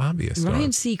be so obvious.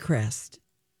 Ryan Seacrest.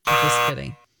 Just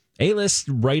kidding. A-list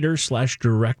writer /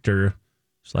 director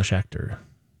 / actor.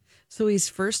 So he's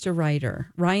first a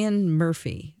writer. Ryan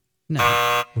Murphy. No.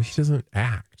 Well, he doesn't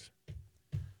act.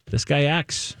 This guy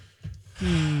acts.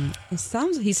 He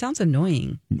sounds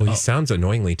annoying. Well, he sounds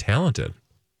annoyingly talented.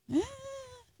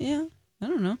 Yeah. I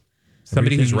don't know.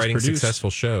 Somebody who's Everything writing produced. successful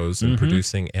shows and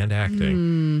producing and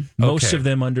acting. Most of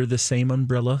them under the same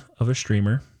umbrella of a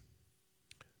streamer.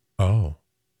 Oh.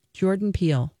 Jordan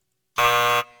Peele.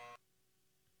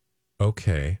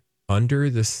 Okay. Under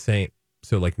the same.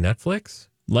 So like Netflix?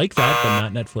 Like that, but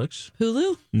not Netflix.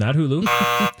 Hulu? Not Hulu.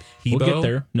 We'll get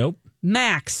there. Nope.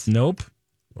 Max. Nope.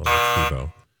 Well,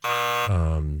 that's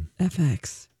Hebo.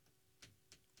 FX.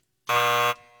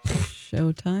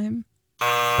 Showtime.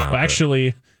 Well,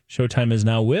 actually, Showtime is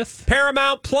now with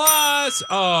Paramount Plus.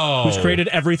 Oh. who's created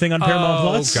everything on Paramount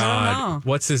Plus. Oh, God.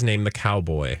 What's his name? The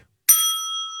Cowboy.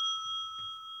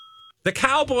 The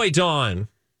Cowboy, Dawn.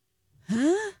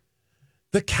 Huh?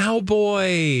 The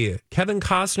Cowboy. Kevin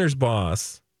Costner's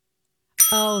boss.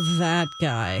 Oh, that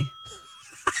guy.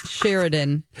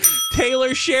 Sheridan.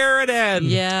 Taylor Sheridan.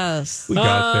 Yes. We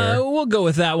got there. We'll go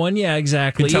with that one. Yeah,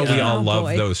 exactly. You can tell we all Cowboy.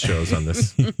 love those shows on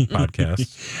this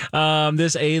podcast.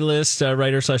 This A-list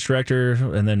writer / director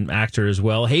and then actor as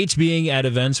well hates being at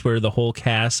events where the whole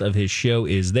cast of his show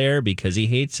is there because he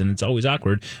hates, and it's always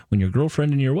awkward when your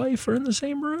girlfriend and your wife are in the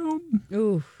same room.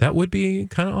 Ooh. That would be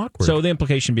kind of awkward. So the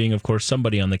implication being, of course,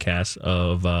 somebody on the cast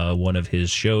of one of his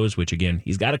shows, which again,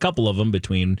 he's got a couple of them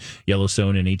between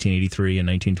Yellowstone in 1883 and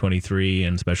 1923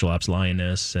 and Special Ops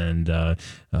Lioness and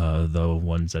the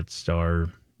ones that star,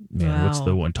 what's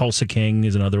the one? Tulsa King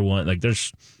is another one. Like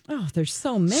there's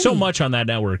so many. So much on that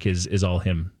network is all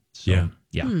him. So,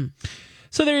 yeah.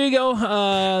 So there you go.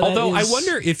 Although I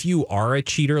wonder if you are a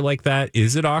cheater like that,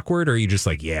 is it awkward or are you just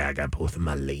like, yeah, I got both of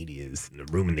my ladies in the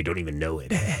room and they don't even know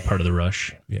it? Part of the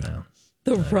rush. Yeah.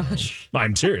 The rush.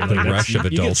 I'm serious. The rush of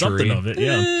You get something adultery. of it,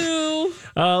 yeah.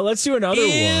 Let's do another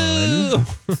one.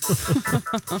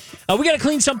 We got to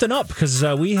clean something up because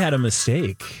we had a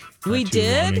mistake. We not too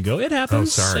long did? ago. It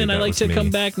happens. Oh, sorry, and I that like was to me. come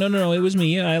back. No, it was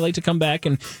me. I like to come back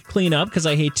and clean up because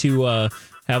I hate to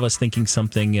have us thinking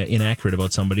something inaccurate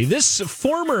about somebody. This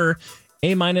former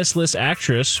A-minus list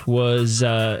actress has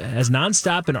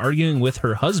nonstop been arguing with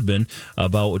her husband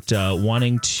about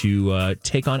wanting to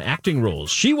take on acting roles.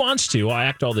 She wants to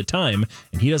act all the time,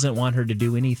 and he doesn't want her to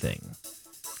do anything.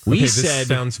 This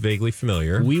sounds vaguely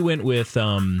familiar. We went with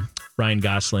Ryan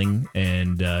Gosling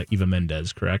and Eva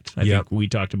Mendes, correct? I think we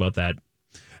talked about that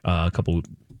a couple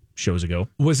shows ago.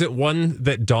 Was it one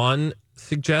that Dawn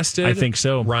suggested? I think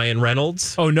so. Ryan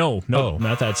Reynolds? Oh, no,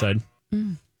 not that side.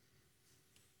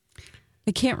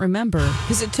 I can't remember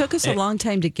because it took us a long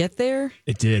time to get there.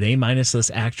 It did. A-minus list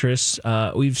actress.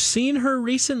 We've seen her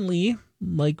recently,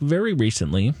 like very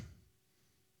recently.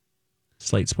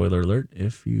 Slight spoiler alert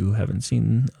if you haven't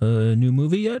seen a new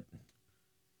movie yet.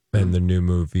 And the new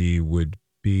movie would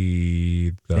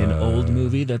be an old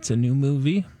movie that's a new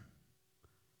movie.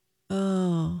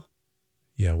 Oh.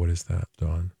 Yeah, what is that,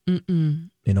 Dawn?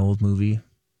 An old movie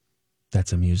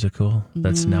that's a musical.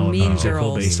 That's now a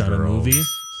musical based on a movie.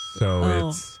 So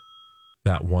it's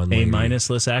that one lady. A-minus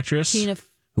list actress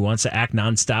who wants to act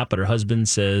nonstop, but her husband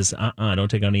says, don't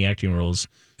take on any acting roles.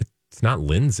 It's not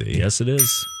Lindsay. Yes, it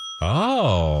is.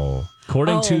 Oh.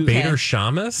 According to Bader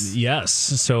Shamus? Yes.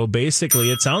 So basically,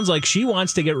 it sounds like she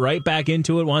wants to get right back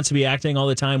into it, wants to be acting all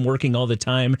the time, working all the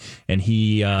time. And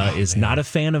he is not a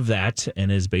fan of that.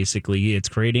 And is basically, it's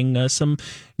creating some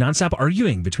nonstop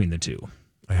arguing between the two.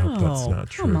 I hope that's not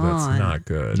true. That's not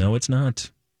good. No, it's not.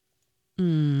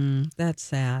 That's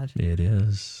sad. It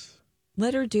is.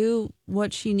 Let her do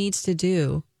what she needs to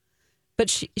do. But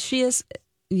she is,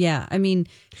 I mean,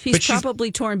 she's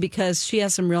probably torn because she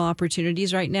has some real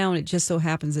opportunities right now, and it just so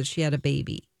happens that she had a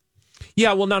baby.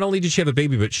 Yeah, well, not only did she have a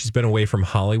baby, but she's been away from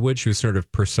Hollywood. She was sort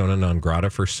of persona non grata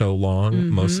for so long,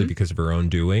 mostly because of her own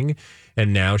doing.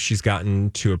 And now she's gotten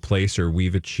to a place, or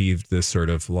we've achieved this sort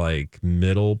of like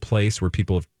middle place where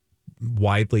people have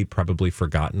widely probably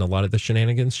forgotten a lot of the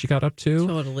shenanigans she got up to.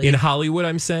 Totally. In Hollywood,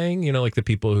 I'm saying, like the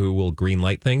people who will green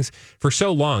light things. For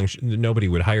so long, nobody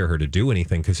would hire her to do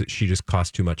anything because she just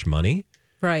cost too much money.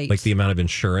 Right. Like the amount of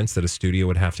insurance that a studio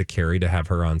would have to carry to have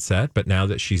her on set. But now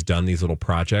that she's done these little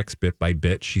projects bit by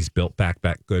bit, she's built back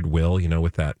goodwill,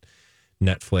 with that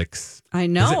Netflix. I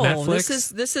know.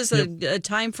 This is a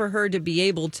time for her to be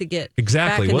able to get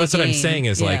exactly. Back Well, in that's the what I'm game. saying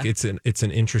is like it's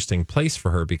an interesting place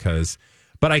for her because.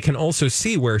 But I can also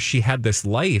see where she had this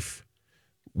life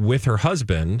with her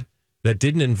husband that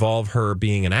didn't involve her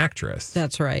being an actress.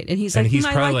 That's right. And he's like,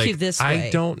 I like you this way. I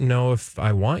don't know if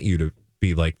I want you to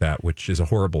be like that, which is a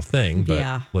horrible thing.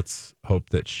 But let's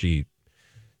hope that she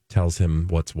tells him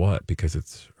what's what because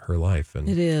it's her life. And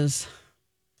it is.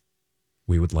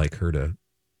 We would like her to,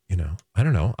 I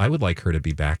don't know. I would like her to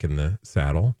be back in the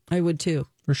saddle. I would too.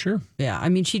 For sure. Yeah. I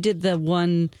mean, she did the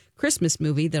one Christmas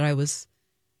movie that I watched.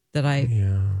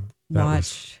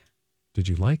 Did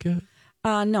you like it?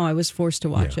 No, I was forced to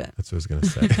watch it. That's what I was going to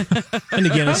say. And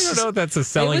again, I don't know if that's a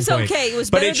selling point. It was okay. It was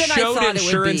better than I thought it would be. But it showed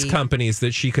insurance companies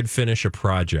that she could finish a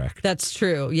project. That's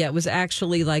true. Yeah, it was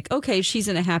actually like, okay, she's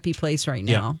in a happy place right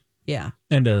now. Yeah.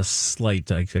 And a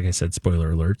slight, like I said, spoiler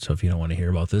alert. So if you don't want to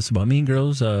hear about this, about Mean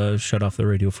Girls, shut off the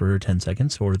radio for 10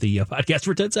 seconds or the podcast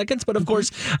for 10 seconds. But of course,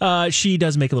 she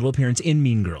does make a little appearance in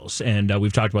Mean Girls. And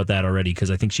we've talked about that already because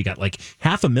I think she got like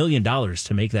 $500,000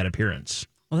 to make that appearance.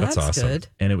 Well, that's awesome. Good.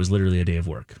 And it was literally a day of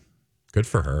work. Good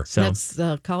for her. So that's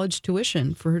college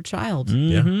tuition for her child.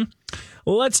 Mm-hmm. Yeah.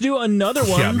 Well, let's do another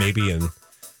one. Yeah, maybe in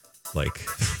like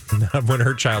when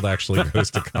her child actually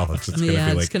goes to college,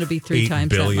 it's going to be 3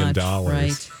 times $8 billion. that much.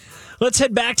 Right. Let's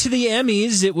head back to the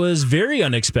Emmys. It was very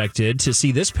unexpected to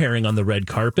see this pairing on the red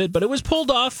carpet, but it was pulled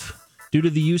off due to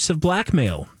the use of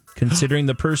blackmail. Considering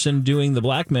the person doing the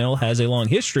blackmail has a long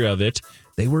history of it,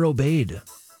 they were obeyed.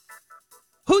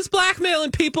 Who's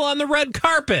blackmailing people on the red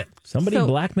carpet? Somebody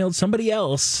blackmailed somebody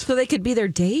else. So they could be their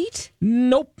date?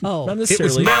 Nope. Oh. Not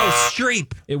necessarily. It was Meryl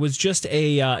Streep. It was just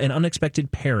an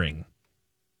unexpected pairing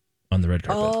on the red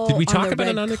carpet. Oh, did we talk about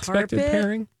an unexpected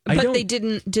pairing? But they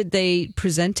didn't. Did they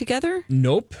present together?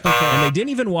 Nope. Okay. And they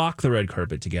didn't even walk the red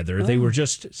carpet together. Oh. They were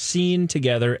just seen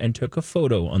together and took a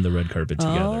photo on the red carpet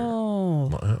together.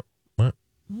 Oh. What?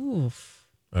 Oof.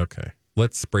 Okay.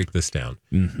 Let's break this down.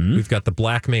 Mm-hmm. We've got the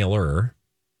blackmailer,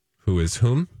 who is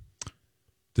whom?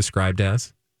 Described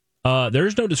as?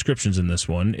 There's no descriptions in this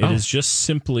one. It is just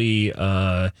simply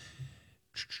a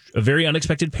very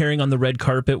unexpected pairing on the red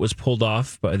carpet was pulled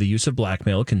off by the use of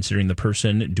blackmail. Considering the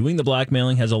person doing the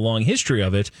blackmailing has a long history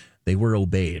of it, they were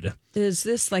obeyed. Is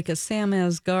this like a Sam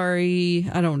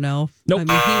Asghari? I don't know. Nope. I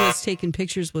mean, he was taking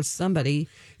pictures with somebody.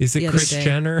 Is it Kris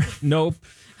Jenner? Nope.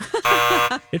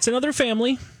 It's another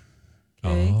family.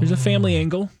 Okay. There's a family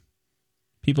angle.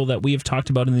 People that we have talked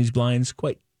about in these blinds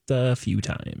quite a few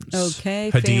times.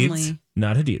 Okay, Hadid's? family.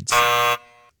 Not Hadid's.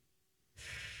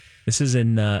 This is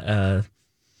an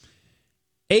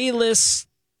A-list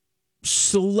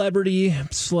celebrity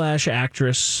 /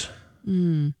 actress.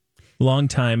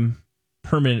 Longtime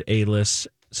permanent A-list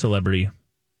celebrity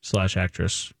 /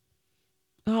 actress.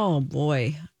 Oh,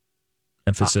 boy.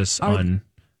 Emphasis on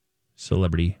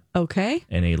celebrity. Okay.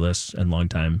 And A-list and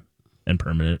longtime and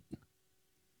permanent.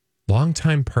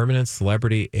 Longtime permanent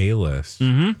celebrity A-list.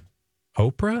 Mm-hmm.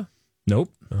 Oprah?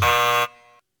 Nope.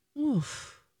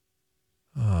 Oof.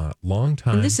 Long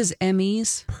time. And this is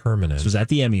Emmys. Permanent. This was at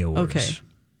the Emmy Awards. Okay.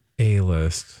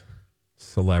 A-list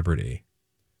celebrity.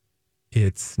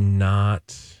 It's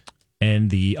not. And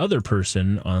the other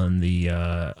person on the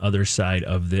other side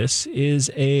of this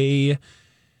is a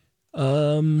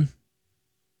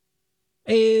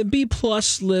B+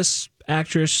 list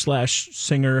actress /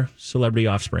 singer, celebrity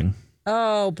offspring.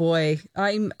 Oh boy,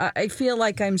 I feel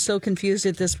like I'm so confused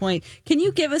at this point. Can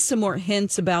you give us some more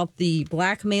hints about the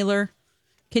blackmailer?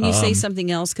 Can you say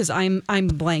something else? Because I'm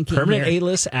blanking. Permanent here.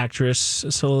 A-list actress,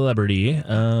 celebrity.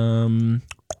 The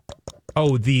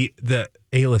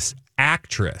A-list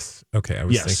actress. Okay, I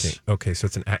was thinking. Okay, so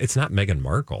it's not Meghan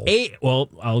Markle.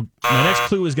 My next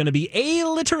clue is going to be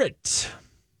illiterate.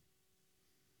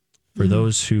 For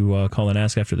those who call and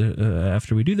ask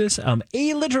after we do this,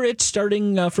 illiterate,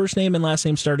 starting first name and last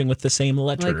name starting with the same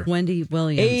letter. Like Wendy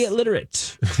Williams.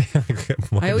 Illiterate.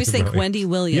 I always think Wendy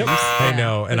Williams. Yep. I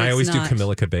know, and I always do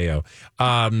Camila Cabello.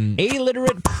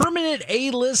 Illiterate, permanent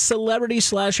A-list celebrity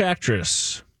 /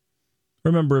 actress.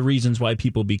 Remember reasons why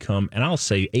people become, and I'll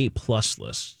say A+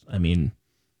 list. I mean,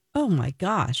 oh my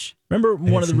gosh! Remember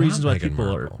one of the reasons why Meghan people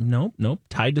Markle. are nope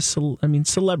tied to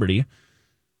celebrity.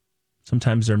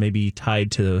 Sometimes they're maybe tied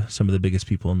to some of the biggest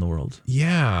people in the world.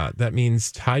 Yeah, that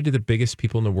means tied to the biggest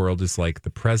people in the world is like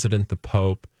the president, the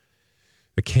pope,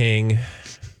 the king.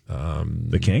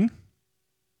 The king?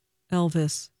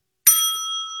 Elvis.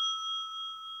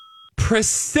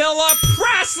 Priscilla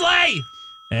Presley!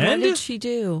 And what did she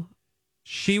do?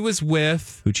 She was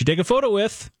with... Who'd you take a photo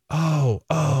with? Oh,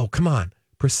 come on.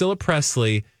 Priscilla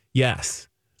Presley, yes.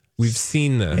 We've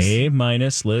seen this. A-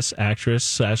 list actress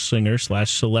 / singer /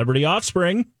 celebrity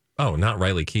offspring. Oh, not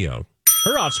Riley Keough.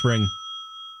 Her offspring.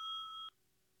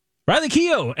 Riley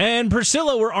Keough and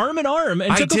Priscilla were arm in arm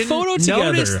and took a photo together. I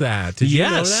didn't notice that. Did you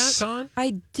know that, Dawn?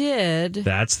 I did.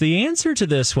 That's the answer to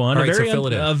this one. All right, so fill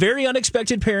it in. A very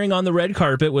unexpected pairing on the red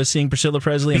carpet was seeing Priscilla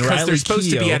Presley and Riley Keough. Because they're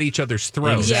supposed to be at each other's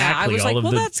throats. Yeah, I Exactly. was like,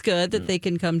 well, that's good that they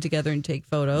can come together and take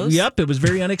photos. Yep, it was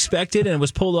very unexpected, and it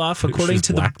was pulled off according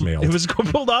to blackmailed. It was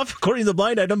pulled off according to the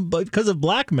blind item, but because of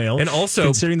blackmail. And also,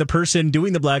 considering the person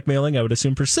doing the blackmailing, I would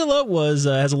assume Priscilla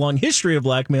has a long history of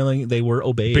blackmailing. They were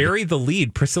obeyed. Bury the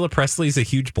lead. Priscilla Presley is a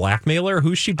huge blackmailer.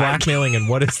 Who's she blackmailing, and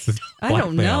what is the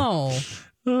blackmail? I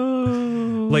don't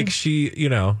know. Like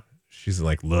she's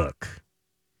like, look,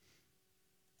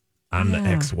 I'm the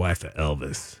ex-wife of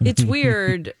Elvis. It's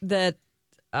weird that,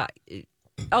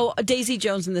 Daisy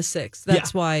Jones and the Six.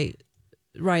 That's why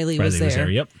Riley was there.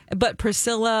 Yep. But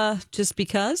Priscilla, just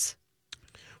because?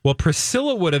 Well,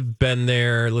 Priscilla would have been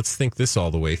there. Let's think this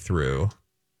all the way through.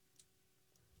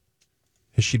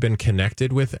 Has she been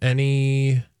connected with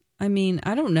any? I mean,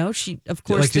 I don't know. She, of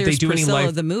course, Like, did there's they do Priscilla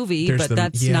any the movie, There's but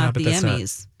that's not the that's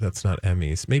Emmys. That's not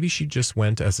Emmys. Maybe she just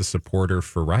went as a supporter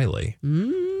for Riley.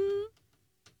 And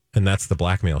that's the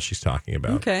blackmail she's talking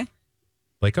about. Okay.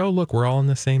 Like, oh, look, we're all on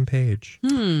the same page.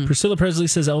 Priscilla Presley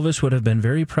says Elvis would have been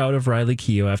very proud of Riley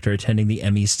Keough after attending the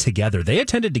Emmys together. They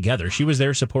attended together. She was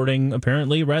there supporting,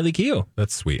 apparently, Riley Keough.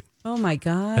 That's sweet. Oh, my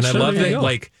gosh. And I love there you that, go.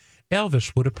 like,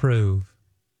 Elvis would approve.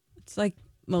 It's like,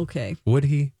 okay. Would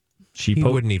he? He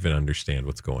po- wouldn't even understand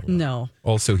what's going on. No.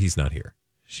 Also, he's not here.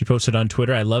 She posted on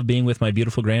Twitter, I love being with my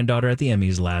beautiful granddaughter at the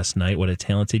Emmys last night. What a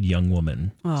talented young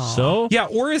woman. Aw. So, Yeah,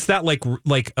 or is that like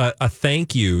a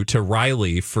thank you to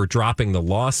Riley for dropping the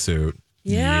lawsuit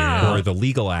Yeah. or the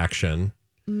legal action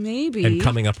Maybe. and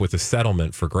coming up with a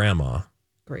settlement for grandma,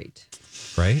 Great.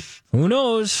 right? who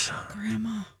knows?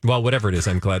 Grandma. Well, whatever it is,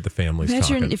 I'm glad the family's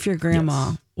Imagine talking. if your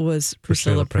grandma was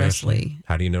Priscilla Presley.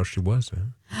 How do you know she wasn't?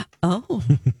 Oh,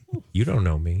 You don't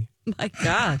know me. my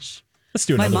gosh. Let's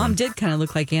do My another mom one. did kind of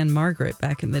look like Anne Margaret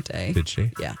back in the day. Did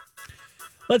she? Yeah.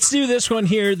 Let's do this one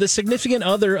here. The significant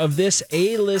other of this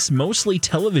A-list, mostly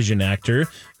television actor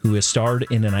who has starred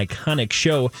in an iconic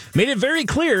show made it very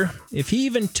clear if he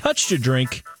even touched a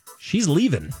drink, she's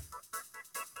leaving.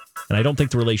 And I don't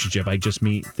think the relationship. I just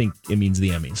think it means the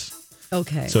Emmys.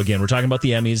 Okay. So again, we're talking about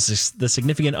the Emmys. The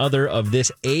significant other of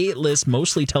this A-list,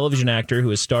 mostly television actor who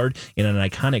has starred in an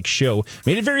iconic show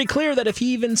made it very clear that if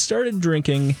he even started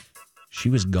drinking, she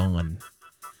was gone.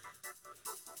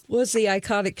 Was the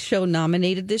Iconic Show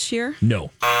nominated this year? No.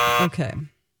 Okay.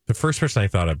 The first person I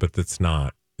thought of, but that's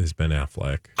not, is Ben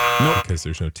Affleck. Nope. Because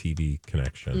there's no TV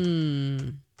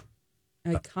connection.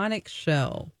 Iconic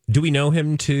Show. Do we know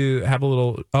him to have a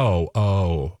little...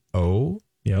 Oh.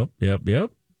 Yep.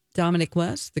 Dominic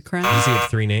West, The Crown. Does he have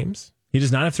 3 names? He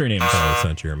does not have 3 names. Oh, it's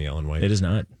not Jeremy Allen White. It is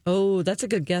not. Oh, that's a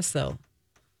good guess, though.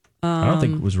 I don't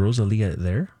think, was Rosalia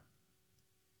there?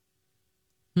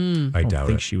 I doubt don't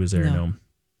think it. she was there, no.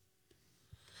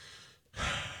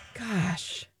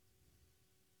 Gosh.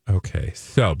 Okay,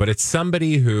 so, but it's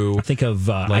somebody who I think of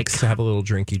likes to have a little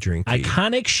drinky.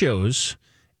 Iconic Shows,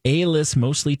 A-list,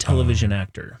 mostly television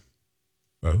actor.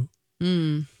 Oh.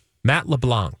 Matt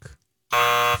LeBlanc.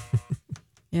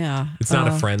 Yeah. It's not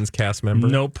a Friends cast member?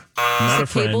 Nope. Not a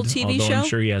friend, cable TV although show? I'm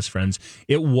sure he has friends.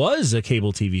 It was a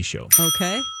cable TV show.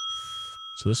 Okay.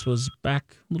 So this was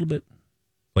back a little bit.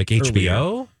 Like HBO?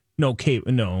 Earlier. No,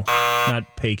 cable. No,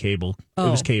 not pay cable. Oh.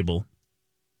 It was cable.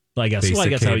 I guess. Basic Well, I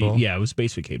guess cable? it was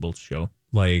basic cable show.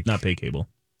 Like Not pay cable.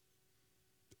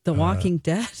 The Walking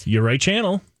Dead. You're right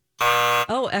channel.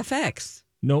 Oh, FX.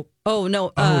 Nope. Oh,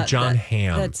 no. John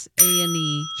Hamm. That's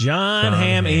A&E. John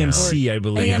Hamm, AMC, I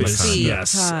believe. AMC.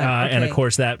 Yes. God, And of okay.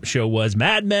 course, that show was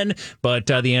Mad Men, but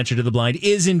the answer to the blind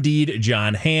is indeed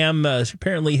John Hamm.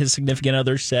 Apparently, his significant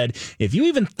other said, if you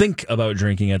even think about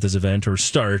drinking at this event or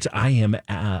start, I am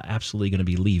absolutely going to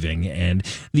be leaving. And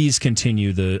this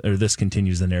continues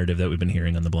the narrative that we've been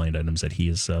hearing on the blind items that he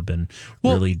has been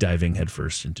really diving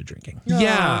headfirst into drinking.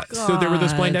 Yeah, Oh, so there were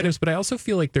those blind God. items, but I also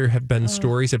feel like there have been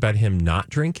stories about him not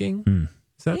drinking.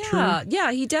 Is that true?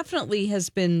 Yeah, he definitely has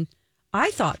been,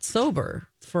 I thought, sober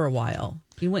for a while.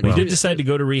 He went. He through did decide to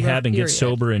go to rehab and get period.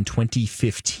 sober in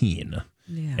 2015.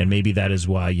 Yeah. And maybe that is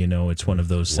why, it's one of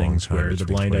those Long things time where the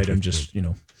between blind item 2015.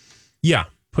 just, Yeah.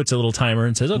 puts a little timer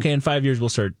and says, okay, in 5 years, we'll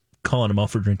start calling him out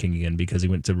for drinking again because he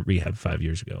went to rehab 5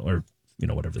 years ago or,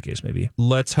 whatever the case may be.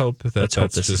 Let's hope that Let's hope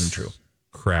that's this just isn't true.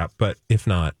 crap, but if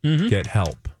not, get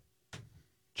help.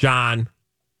 John,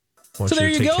 I want So there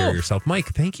you to you take go. care of yourself. Mike,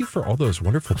 thank you for all those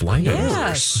wonderful blind items.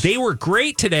 Yes. They were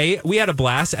great today. We had a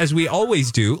blast, as we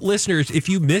always do. Listeners, if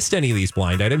you missed any of these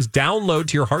blind items, download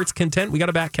to your heart's content. We got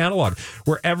a back catalog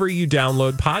wherever you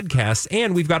download podcasts,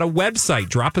 and we've got a website.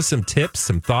 Drop us some tips,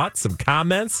 some thoughts, some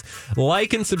comments.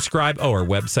 Like and subscribe. Oh, our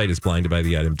website is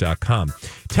blindedbytheitem.com.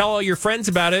 Tell all your friends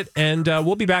about it, and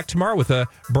we'll be back tomorrow with a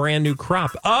brand new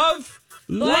crop of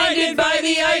Blinded by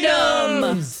the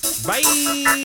Item. Bye.